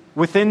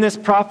 within this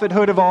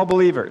prophethood of all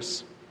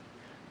believers,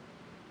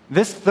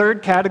 this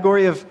third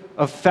category of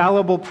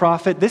fallible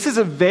prophet, this is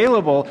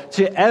available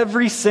to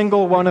every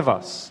single one of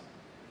us.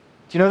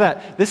 Do you know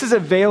that? This is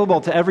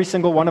available to every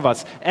single one of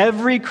us.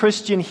 Every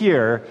Christian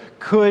here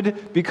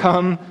could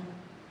become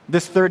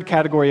this third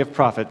category of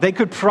prophet. They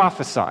could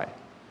prophesy.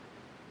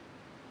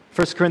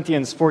 1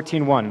 Corinthians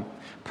 14:1.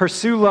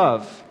 Pursue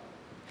love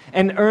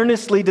and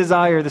earnestly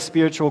desire the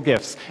spiritual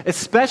gifts,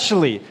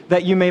 especially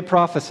that you may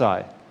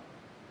prophesy.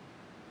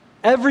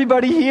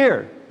 Everybody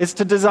here is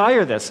to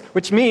desire this,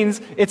 which means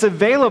it's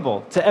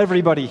available to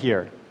everybody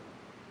here.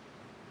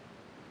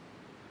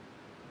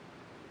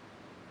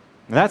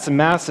 That's a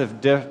massive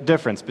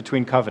difference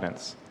between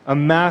covenants. A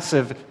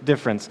massive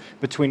difference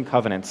between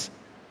covenants.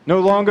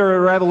 No longer a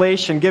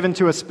revelation given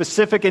to a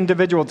specific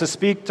individual to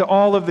speak to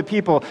all of the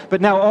people,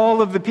 but now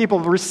all of the people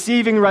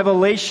receiving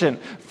revelation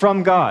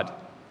from God.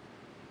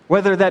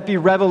 Whether that be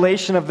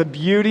revelation of the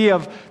beauty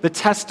of the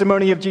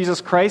testimony of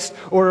Jesus Christ,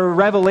 or a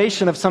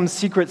revelation of some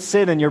secret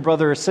sin in your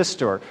brother or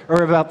sister,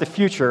 or about the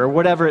future, or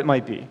whatever it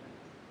might be.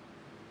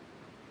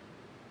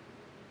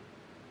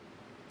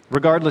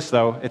 Regardless,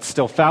 though, it's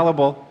still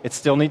fallible, it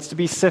still needs to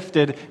be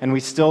sifted, and we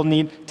still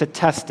need to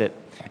test it.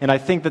 And I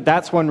think that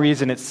that's one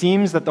reason it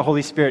seems that the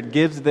Holy Spirit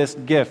gives this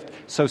gift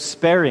so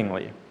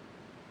sparingly.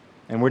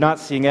 And we're not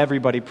seeing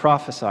everybody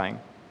prophesying.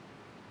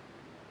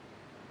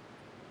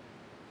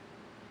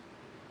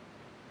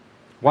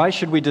 Why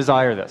should we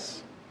desire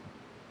this?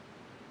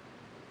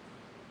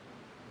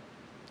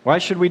 Why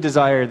should we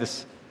desire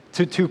this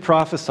to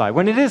prophesy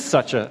when it is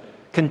such a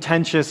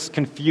contentious,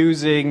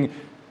 confusing,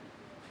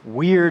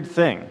 weird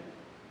thing?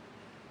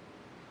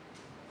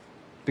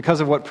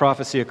 Because of what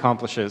prophecy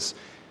accomplishes,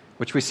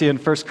 which we see in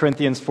 1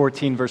 Corinthians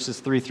 14, verses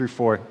 3 through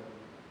 4.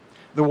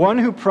 The one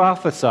who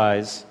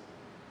prophesies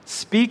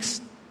speaks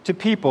to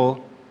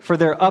people for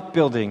their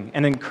upbuilding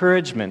and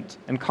encouragement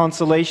and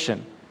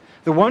consolation.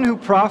 The one who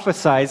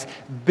prophesies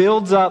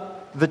builds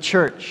up the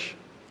church.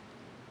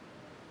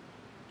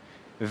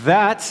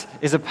 That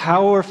is a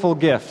powerful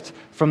gift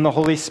from the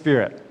Holy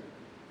Spirit.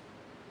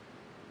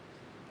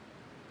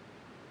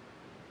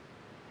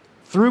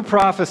 Through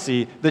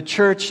prophecy, the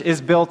church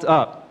is built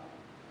up.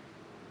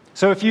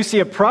 So if you see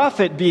a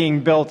prophet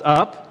being built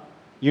up,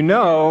 you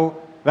know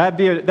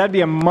that'd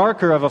be a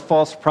marker of a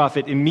false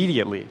prophet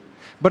immediately.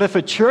 But if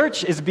a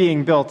church is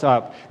being built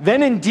up,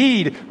 then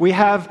indeed we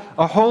have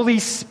a Holy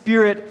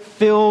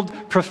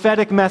Spirit-filled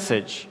prophetic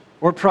message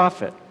or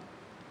prophet.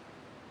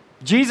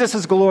 Jesus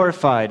is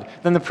glorified,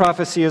 then the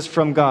prophecy is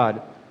from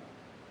God.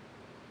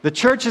 The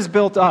church is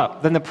built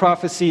up, then the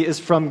prophecy is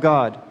from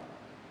God.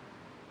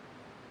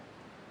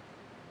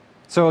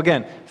 So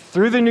again,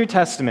 through the New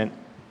Testament,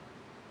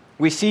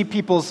 we see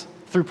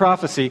through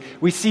prophecy,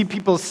 we see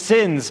people's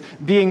sins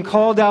being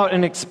called out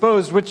and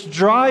exposed, which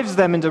drives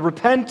them into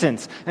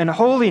repentance and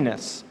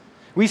holiness.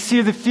 We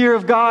see the fear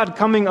of God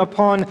coming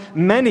upon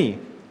many.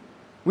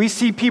 We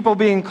see people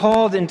being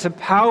called into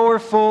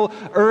powerful,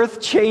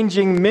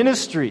 earth-changing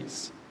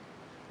ministries.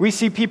 We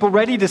see people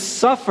ready to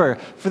suffer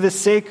for the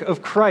sake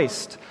of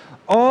Christ.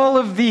 All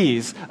of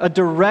these a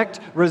direct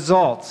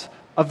result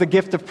of the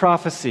gift of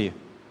prophecy.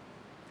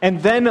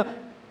 And then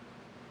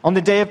on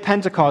the day of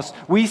Pentecost,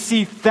 we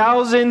see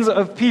thousands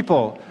of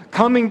people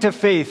coming to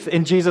faith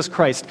in Jesus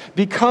Christ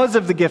because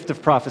of the gift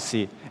of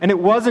prophecy. And it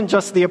wasn't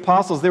just the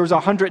apostles. There was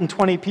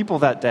 120 people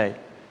that day.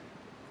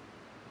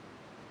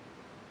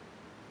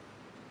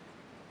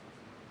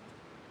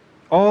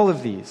 All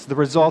of these, the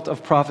result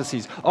of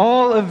prophecies,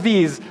 all of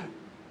these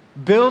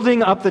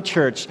building up the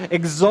church,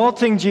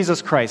 exalting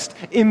Jesus Christ.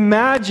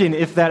 Imagine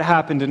if that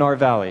happened in our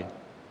valley,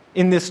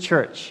 in this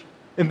church.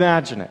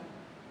 Imagine it.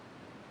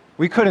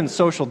 We couldn't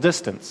social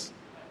distance.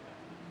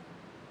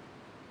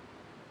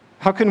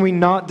 How can we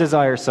not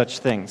desire such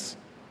things?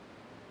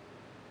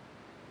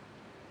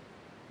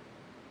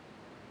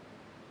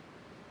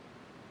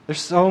 There's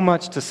so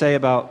much to say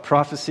about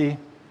prophecy,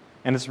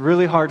 and it's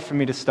really hard for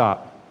me to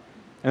stop.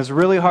 And it's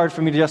really hard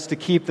for me just to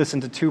keep this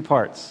into two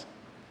parts.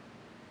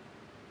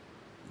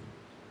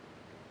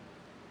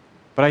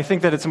 But I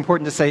think that it's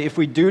important to say, if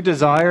we do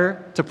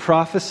desire to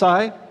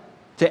prophesy,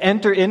 to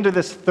enter into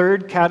this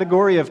third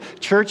category of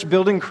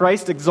church-building,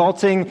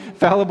 Christ-exalting,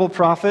 fallible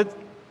prophet,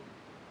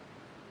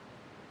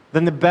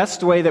 then the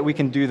best way that we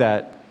can do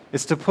that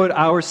is to put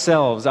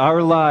ourselves,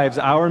 our lives,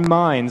 our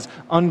minds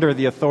under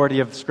the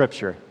authority of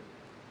Scripture.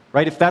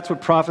 Right? If that's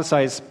what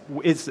prophesy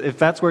is, if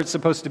that's where it's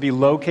supposed to be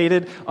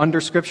located, under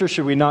Scripture,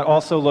 should we not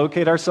also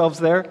locate ourselves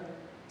there?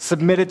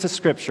 Submitted to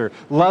Scripture,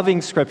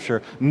 loving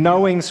Scripture,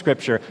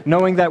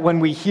 knowing that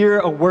when we hear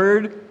a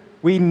word,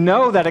 we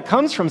know that it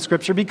comes from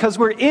Scripture because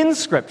we're in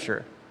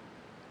Scripture,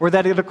 or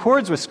that it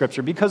accords with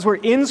Scripture because we're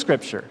in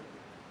Scripture.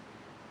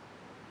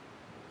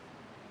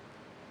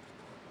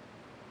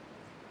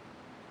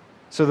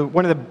 So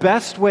one of the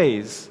best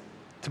ways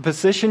to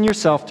position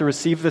yourself to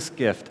receive this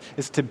gift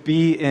is to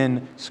be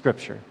in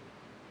Scripture.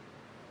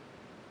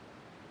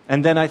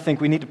 And then I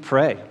think we need to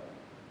pray.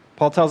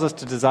 Paul tells us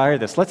to desire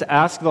this. Let's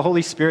ask the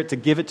Holy Spirit to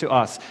give it to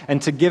us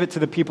and to give it to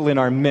the people in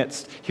our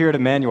midst here at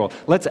Emmanuel.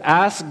 Let's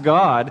ask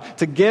God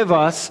to give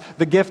us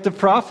the gift of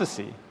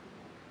prophecy.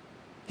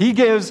 He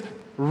gives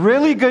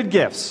really good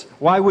gifts.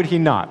 Why would he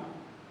not?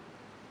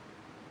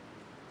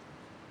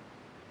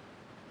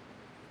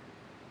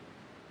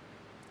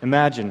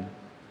 Imagine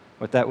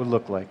what that would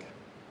look like.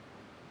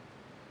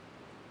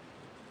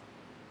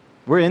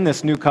 We're in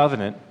this new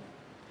covenant.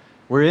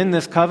 We're in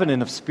this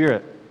covenant of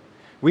Spirit.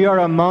 We are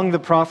among the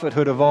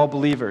prophethood of all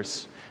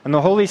believers. And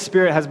the Holy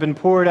Spirit has been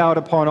poured out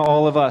upon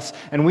all of us.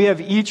 And we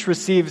have each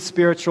received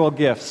spiritual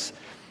gifts.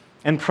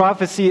 And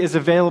prophecy is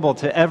available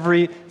to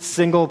every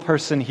single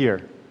person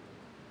here.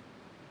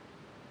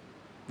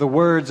 The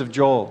words of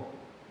Joel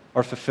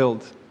are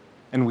fulfilled,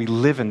 and we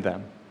live in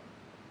them.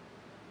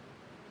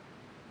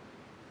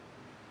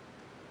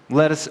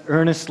 Let us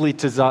earnestly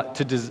desire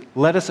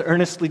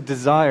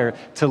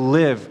to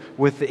live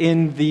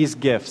within these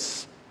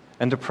gifts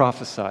and to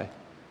prophesy.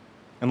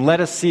 And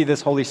let us see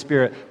this Holy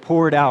Spirit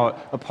poured out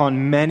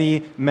upon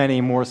many, many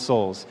more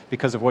souls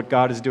because of what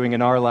God is doing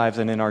in our lives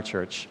and in our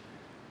church.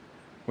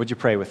 Would you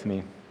pray with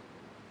me?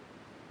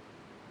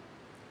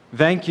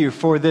 Thank you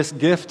for this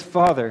gift,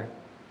 Father.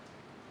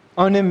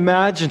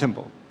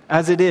 Unimaginable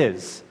as it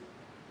is,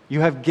 you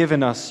have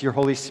given us your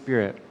Holy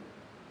Spirit.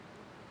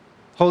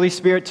 Holy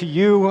Spirit, to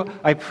you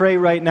I pray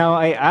right now,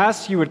 I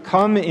ask you would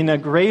come in a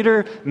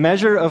greater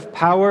measure of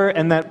power,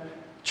 and that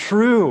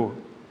true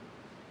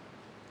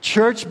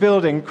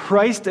church-building,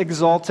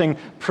 Christ-exalting,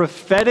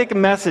 prophetic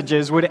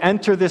messages would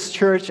enter this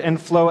church and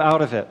flow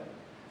out of it.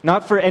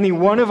 Not for any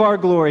one of our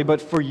glory,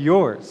 but for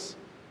yours.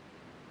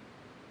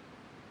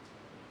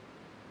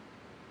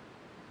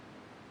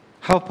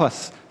 Help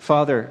us,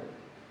 Father,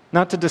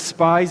 not to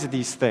despise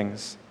these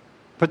things,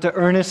 but to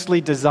earnestly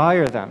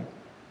desire them.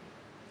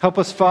 Help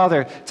us,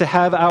 Father, to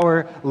have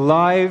our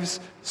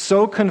lives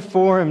so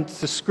conformed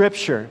to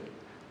Scripture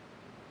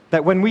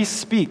that when we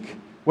speak,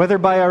 whether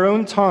by our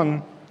own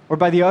tongue or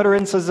by the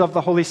utterances of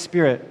the Holy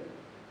Spirit,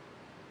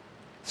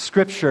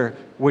 Scripture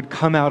would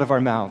come out of our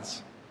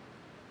mouths.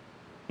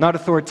 Not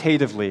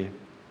authoritatively,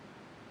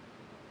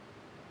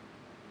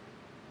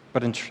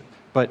 but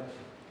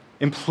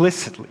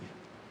implicitly.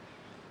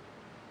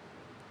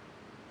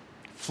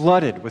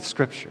 Flooded with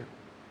Scripture,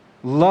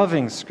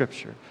 loving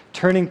Scripture,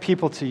 turning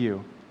people to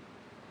you.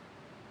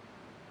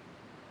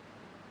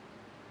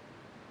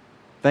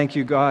 Thank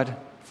you, God,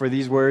 for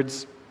these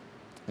words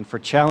and for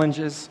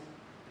challenges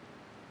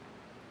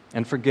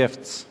and for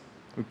gifts.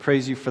 We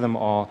praise you for them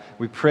all.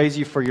 We praise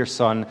you for your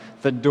Son,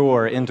 the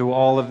door into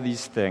all of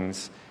these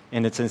things.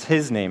 And it's in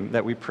his name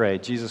that we pray,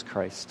 Jesus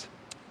Christ.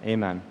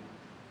 Amen.